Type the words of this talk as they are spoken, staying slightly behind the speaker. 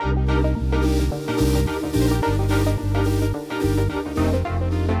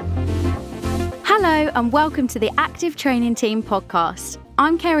and welcome to the Active Training Team podcast.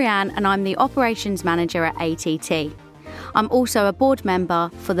 I'm Kerry-Ann and I'm the Operations Manager at ATT. I'm also a board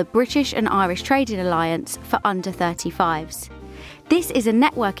member for the British and Irish Trading Alliance for under 35s. This is a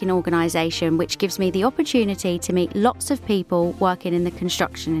networking organisation which gives me the opportunity to meet lots of people working in the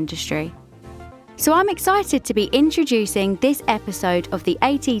construction industry. So I'm excited to be introducing this episode of the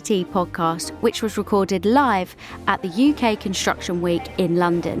ATT podcast, which was recorded live at the UK Construction Week in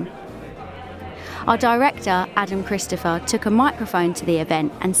London. Our director, Adam Christopher, took a microphone to the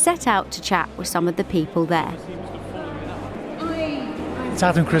event and set out to chat with some of the people there. It's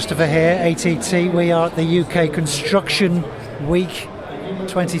Adam Christopher here, ATT. We are at the UK Construction Week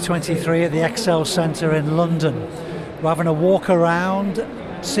 2023 at the Excel Centre in London. We're having a walk around,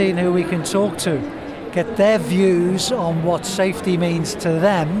 seeing who we can talk to, get their views on what safety means to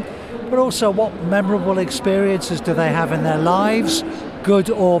them, but also what memorable experiences do they have in their lives,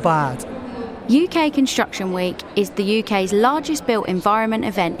 good or bad. UK Construction Week is the UK's largest built environment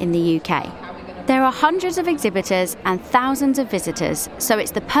event in the UK. There are hundreds of exhibitors and thousands of visitors, so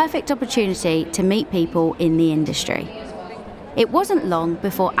it's the perfect opportunity to meet people in the industry. It wasn't long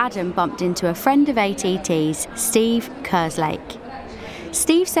before Adam bumped into a friend of ATT's, Steve Kerslake.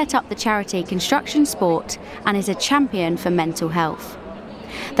 Steve set up the charity Construction Sport and is a champion for mental health.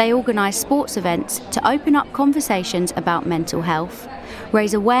 They organise sports events to open up conversations about mental health,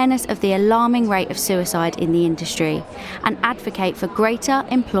 raise awareness of the alarming rate of suicide in the industry, and advocate for greater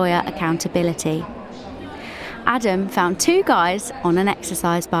employer accountability. Adam found two guys on an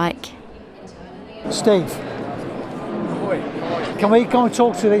exercise bike. Steve, can we go and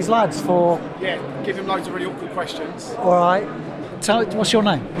talk to these lads for... Yeah, give them loads of really awkward questions. All right. What's your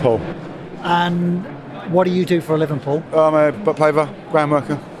name? Paul. And what do you do for a living, Paul? I'm a paver, ground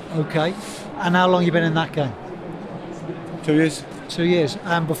worker. Okay. And how long have you been in that game? 2 years. 2 years.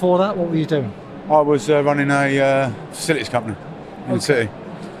 And before that, what were you doing? I was running a facilities company in the city.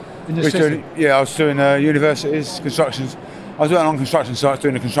 In the city? I was doing universities, constructions. I was working on construction sites,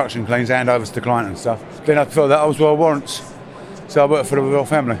 doing the construction cleans, handovers to the client and stuff. Then after that, I was well warrants. So I worked for the royal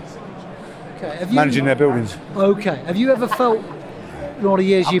family, managing their buildings. Okay. Have you ever felt, in all the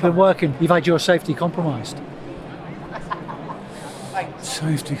years you've been working, you've had your safety compromised?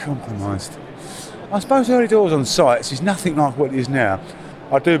 Safety compromised? I suppose early doors on sites is nothing like what it is now.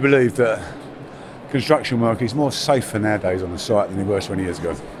 I do believe that construction work is more safer nowadays on the site than it was 20 years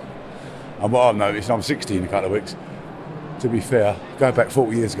ago. And what I've noticed, I'm 60 in a couple of weeks, to be fair, going back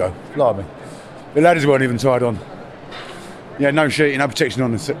 40 years ago, blimey, the ladders weren't even tied on. Yeah, no sheeting, no protection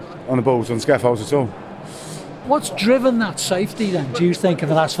on the balls, on the scaffolds at all. What's driven that safety then, do you think, in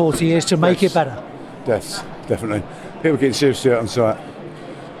the last 40 years to make it better? Deaths, definitely. People getting seriously hurt on site.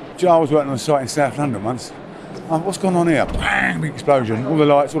 I was working on a site in South London once. What's going on here? Bang! Big explosion. All the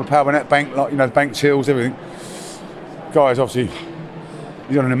lights, all the power net, bank, the bank tills, everything. Guy's obviously,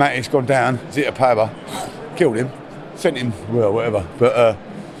 he's on a pneumatic, he's gone down, he's hit a paver, killed him, sent him, well, whatever. But,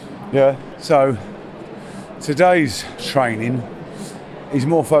 so today's training is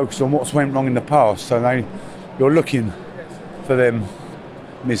more focused on what's went wrong in the past. So you're looking for them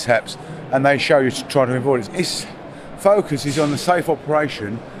mishaps and they show you to try to avoid it. Its focus is on the safe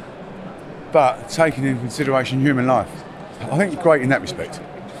operation, but taking into consideration human life. I think it's great in that respect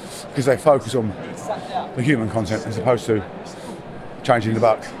because they focus on the human content as opposed to changing the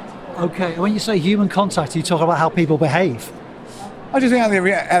buck. Okay, when you say human contact, you talk about how people behave. I just think how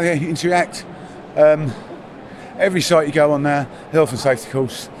they interact. Every site you go on there, health and safety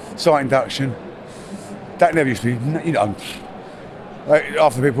course, site induction, that never used to be,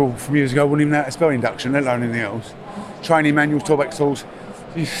 half the people from years ago wouldn't even know how to spell induction, let alone anything else. Training manuals, toolbox tools,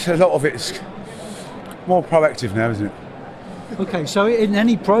 a lot of it's more proactive now, isn't it? Okay, so in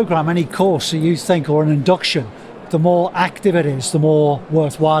any programme, any course that you think, or an induction, the more active it is, the more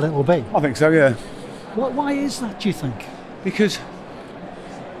worthwhile it will be? I think so, yeah. Why is that, do you think? Because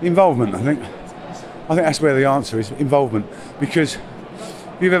involvement, I think that's where the answer is, involvement. Because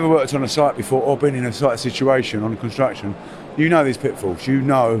if you've ever worked on a site before or been in a site situation on construction, you know these pitfalls, you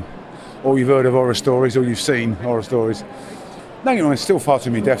know, or you've heard of horror stories, or you've seen horror stories. Don't get me wrong, there's still far too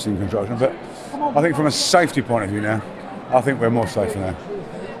many deaths in construction, but I think from a safety point of view now, I think we're more safer now.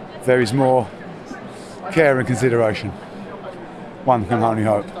 There is more care and consideration. One can only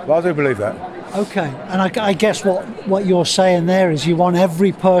hope. But I do believe that. Okay, and I guess what you're saying there is you want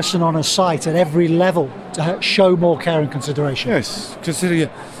every person on a site at every level to show more care and consideration. Yes, consider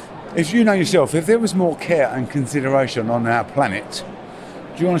if you know yourself, if there was more care and consideration on our planet,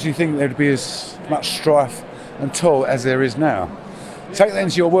 do you honestly think there'd be as much strife and toil as there is now? Take that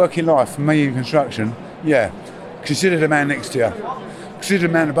into your working life, for me in construction, yeah. Consider the man next to you. Consider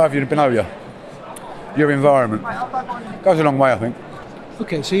the man above you and below you. your environment. Goes a long way, I think.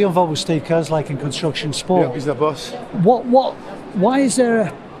 Okay, so you're involved with Steve Kerslake in construction sport. Yeah, he's the boss. Why is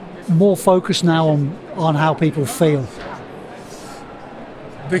there more focus now on how people feel?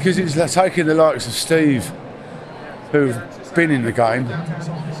 Because it's like taking the likes of Steve, who've been in the game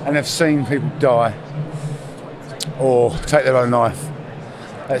and have seen people die or take their own life.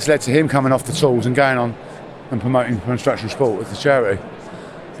 That's led to him coming off the tools and going on and promoting construction sport with the charity,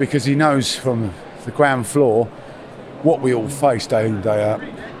 because he knows from the ground floor what we all face day in, day out.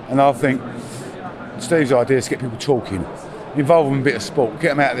 And I think Steve's idea is to get people talking, involve them in a bit of sport, get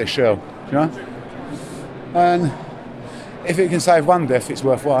them out of their shell, you know? And if it can save one death, it's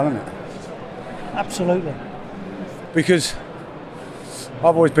worthwhile, isn't it? Absolutely. Because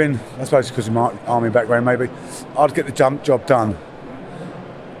I've always been, I suppose because of my army background maybe, I'd get the job done,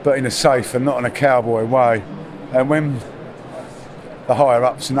 but in a safe and not in a cowboy way. And when the higher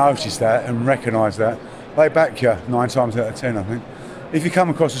ups notice that and recognise that, they back you 9 times out of 10, I think. If you come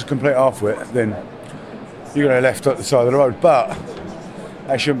across as a complete half-wit, then you're going to be left at the side of the road. But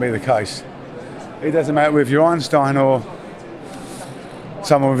that shouldn't be the case. It doesn't matter if you're Einstein or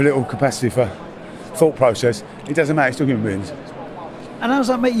someone with a little capacity for thought process. It doesn't matter, it's still human beings. And how does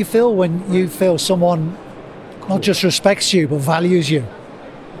that make you feel when you feel someone not just respects you but values you?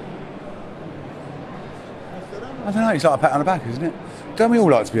 I don't know, it's like a pat on the back, isn't it? Don't we all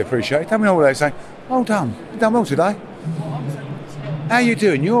like to be appreciated? Don't we all like to say, well done, you've done well today. How you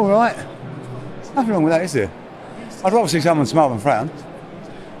doing? You all right? Nothing wrong with that, is there? I'd rather see someone smile than frown.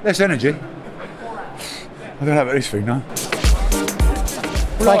 Less energy. I don't know about this thing, no.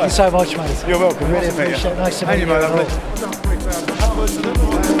 Thank you so much, mate. You're welcome. Really Nice to meet appreciate you. it. Nice to meet And you. mate, lovely.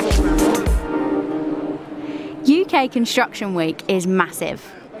 UK Construction Week is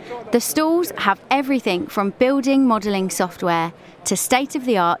massive. The stalls have everything from building modelling software to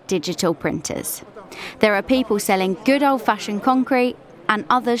state-of-the-art digital printers. There are people selling good old-fashioned concrete and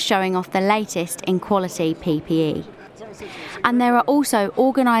others showing off the latest in quality PPE. And there are also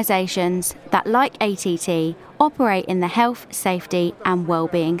organisations that, like ATT, operate in the health, safety and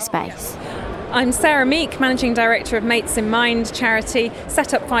wellbeing space. I'm Sarah Meek, Managing Director of Mates in Mind charity,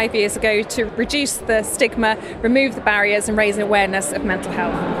 set up 5 years ago to reduce the stigma, remove the barriers and raise awareness of mental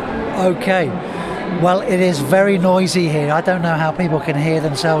health. Okay. Well, it is very noisy here. I don't know how people can hear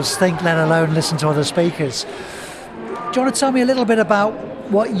themselves think, let alone listen to other speakers. Do you want to tell me a little bit about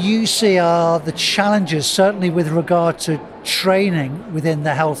what you see are the challenges, certainly with regard to training within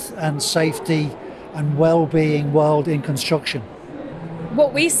the health and safety and well-being world in construction?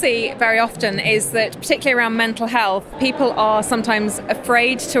 What we see very often is that, particularly around mental health, people are sometimes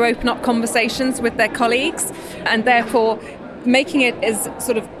afraid to open up conversations with their colleagues, and therefore making it as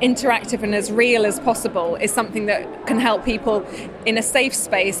sort of interactive and as real as possible is something that can help people in a safe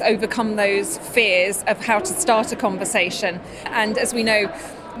space overcome those fears of how to start a conversation. And as we know,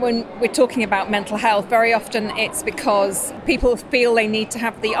 when we're talking about mental health, very often it's because people feel they need to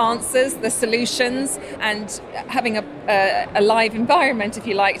have the answers, the solutions, and having a live environment, if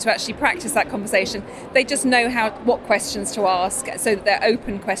you like, to actually practice that conversation. They just know what questions to ask, so that they're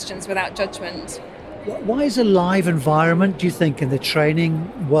open questions without judgment. Why is a live environment, do you think, in the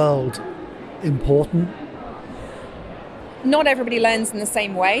training world important? Not everybody learns in the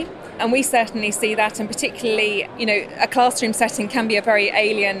same way, and we certainly see that, and particularly, a classroom setting can be a very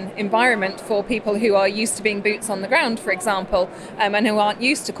alien environment for people who are used to being boots on the ground, for example, and who aren't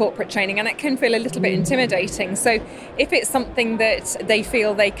used to corporate training, and it can feel a little bit intimidating. So if it's something that they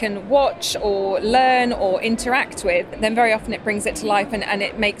feel they can watch or learn or interact with, then very often it brings it to life and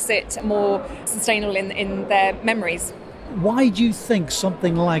it makes it more sustainable in their memories. Why do you think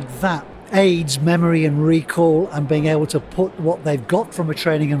something like that aids memory and recall and being able to put what they've got from a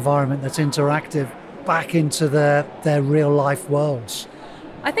training environment that's interactive back into their real life worlds?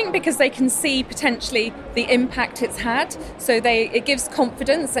 I think because they can see potentially the impact it's had, so it gives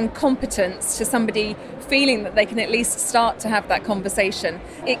confidence and competence to somebody feeling that they can at least start to have that conversation.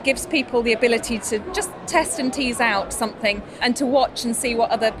 It gives people the ability to just test and tease out something and to watch and see what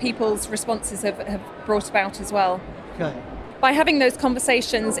other people's responses have brought about as well. Okay. By having those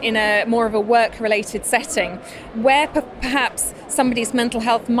conversations in a more of a work-related setting, where perhaps somebody's mental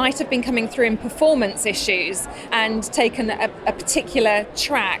health might have been coming through in performance issues and taken a particular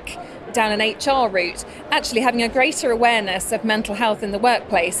track down an HR route, actually having a greater awareness of mental health in the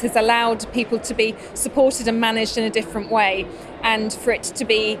workplace has allowed people to be supported and managed in a different way, and for it to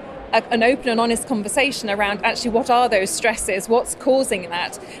be an open and honest conversation around actually what are those stresses, what's causing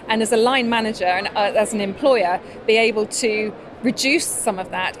that, and as a line manager and as an employer be able to reduce some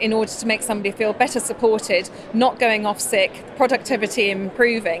of that in order to make somebody feel better supported, not going off sick, productivity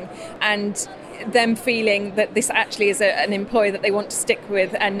improving, and them feeling that this actually is an employer that they want to stick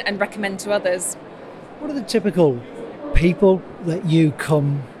with and recommend to others. What are the typical people that you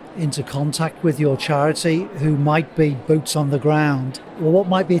come into contact with your charity who might be boots on the ground? Or what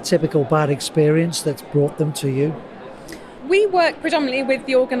might be a typical bad experience that's brought them to you? We work predominantly with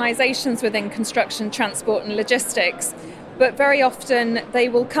the organisations within construction, transport and logistics, but very often they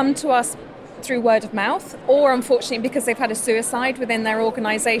will come to us through word of mouth, or unfortunately because they've had a suicide within their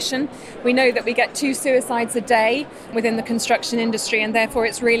organisation. We know that we get 2 suicides a day within the construction industry, and therefore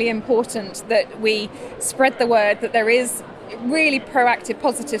it's really important that we spread the word that there is really proactive,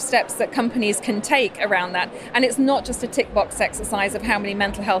 positive steps that companies can take around that. And it's not just a tick box exercise of how many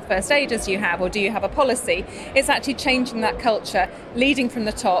mental health first aiders you have or do you have a policy. It's actually changing that culture, leading from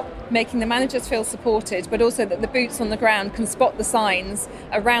the top, making the managers feel supported, but also that the boots on the ground can spot the signs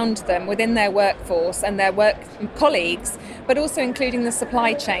around them within their workforce and their work colleagues, but also including the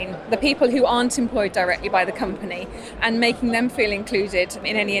supply chain, the people who aren't employed directly by the company, and making them feel included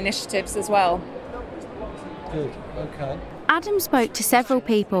in any initiatives as well. Good, okay. Adam spoke to several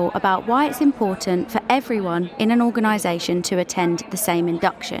people about why it's important for everyone in an organisation to attend the same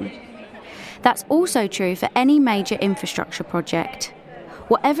induction. That's also true for any major infrastructure project.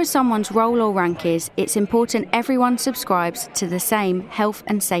 Whatever someone's role or rank is, it's important everyone subscribes to the same health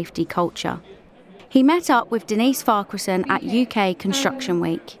and safety culture. He met up with Denise Farquharson at UK Construction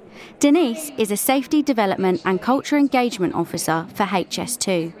Week. Denise is a Safety Development and Culture Engagement Officer for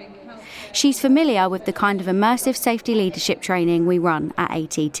HS2. She's familiar with the kind of immersive safety leadership training we run at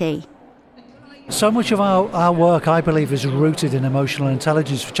ATT. So much of our work, I believe, is rooted in emotional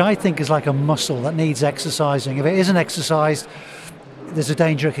intelligence, which I think is like a muscle that needs exercising. If it isn't exercised, there's a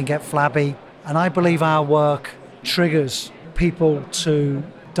danger it can get flabby. And I believe our work triggers people to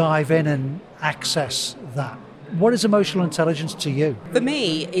dive in and access that. What is emotional intelligence to you? For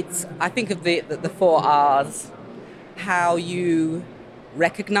me, I think of the 4 R's. How you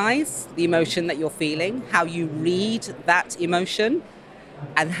recognize the emotion that you're feeling, how you read that emotion,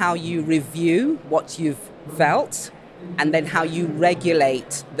 and how you review what you've felt, and then how you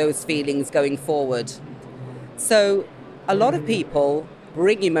regulate those feelings going forward. So a lot of people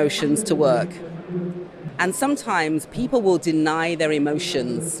bring emotions to work, and sometimes people will deny their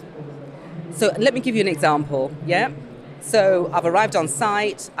emotions. So let me give you an example, yeah? So I've arrived on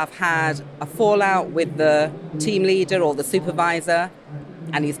site, I've had a fallout with the team leader or the supervisor,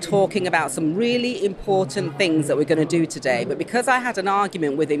 and he's talking about some really important things that we're going to do today. But because I had an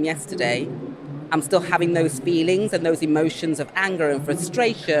argument with him yesterday, I'm still having those feelings and those emotions of anger and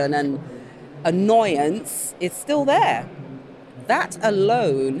frustration and annoyance is still there. That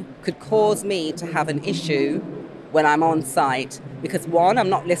alone could cause me to have an issue when I'm on site because 1, I'm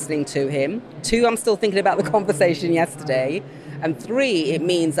not listening to him, 2, I'm still thinking about the conversation yesterday, and 3, it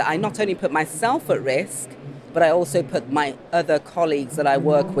means that I not only put myself at risk, but I also put my other colleagues that I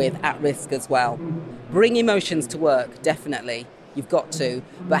work with at risk as well. Bring emotions to work, definitely. You've got to.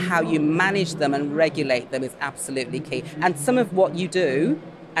 But how you manage them and regulate them is absolutely key. And some of what you do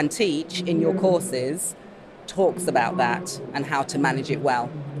and teach in your courses talks about that and how to manage it well.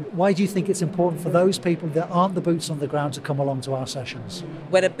 Why do you think it's important for those people that aren't the boots on the ground to come along to our sessions?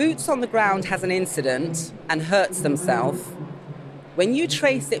 When a boots on the ground has an incident and hurts themselves, when you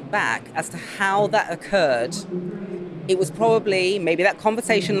trace it back as to how that occurred, it was probably maybe that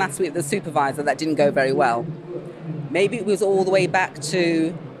conversation last week with the supervisor that didn't go very well. Maybe it was all the way back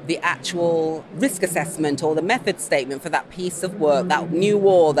to the actual risk assessment or the method statement for that piece of work, that new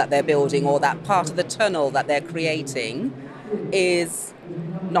wall that they're building or that part of the tunnel that they're creating is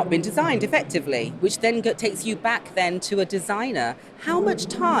not been designed effectively, which then takes you back then to a designer. How much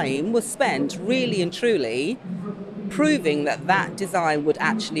time was spent really and truly proving that that design would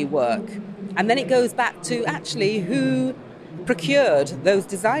actually work? And then it goes back to actually who procured those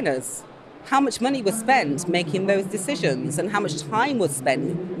designers. How much money was spent making those decisions and how much time was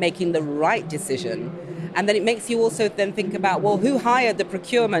spent making the right decision. And then it makes you also then think about, well, who hired the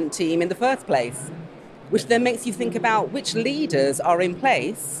procurement team in the first place? Which then makes you think about which leaders are in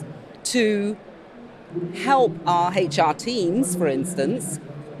place to help our HR teams, for instance,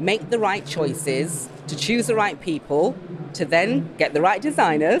 make the right choices, to choose the right people, to then get the right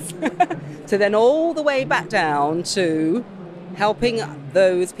designers, to then all the way back down to helping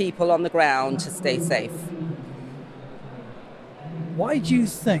those people on the ground to stay safe. Why do you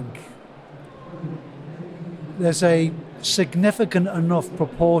think there's a significant enough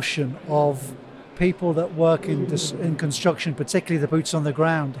proportion of people that work in construction, particularly the boots on the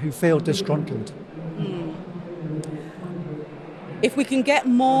ground, who feel disgruntled? If we can get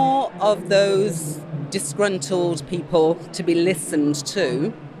more of those disgruntled people to be listened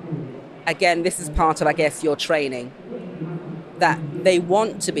to, again, this is part of, I guess, your training, that they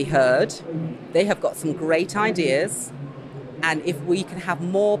want to be heard, they have got some great ideas, and if we can have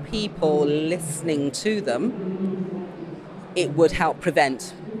more people listening to them, it would help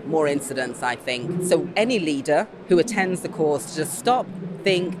prevent more incidents, I think. So any leader who attends the course to just stop,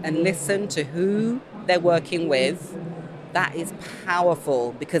 think, and listen to who they're working with, that is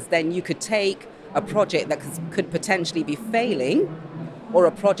powerful, because then you could take a project that could potentially be failing, or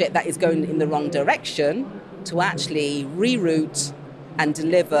a project that is going in the wrong direction, to actually reroute and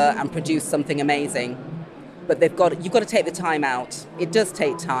deliver and produce something amazing. But you've got to take the time out. It does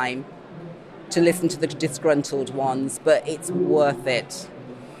take time to listen to the disgruntled ones, but it's worth it.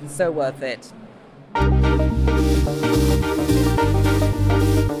 So worth it.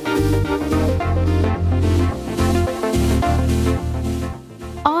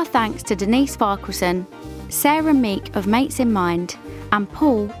 Our thanks to Denise Farquharson, Sarah Meek of Mates in Mind, and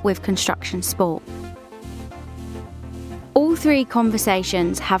Paul with Construction Sport. All three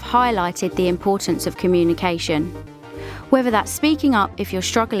conversations have highlighted the importance of communication. Whether that's speaking up if you're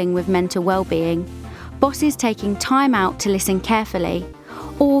struggling with mental well-being, bosses taking time out to listen carefully,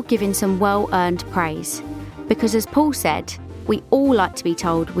 or giving some well-earned praise. Because as Paul said, we all like to be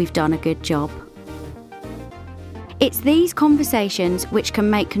told we've done a good job. It's these conversations which can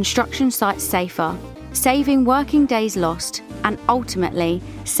make construction sites safer, saving working days lost, and ultimately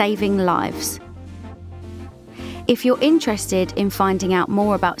saving lives. If you're interested in finding out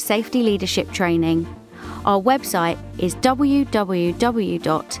more about safety leadership training, our website is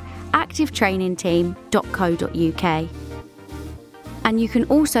www.activetrainingteam.co.uk. And you can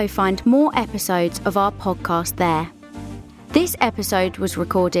also find more episodes of our podcast there. This episode was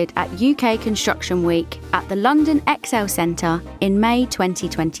recorded at UK Construction Week at the London Excel Centre in May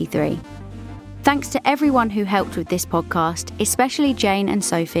 2023. Thanks to everyone who helped with this podcast, especially Jane and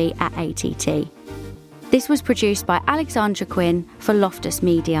Sophie at ATT. This was produced by Alexandra Quinn for Loftus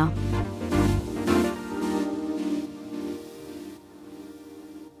Media.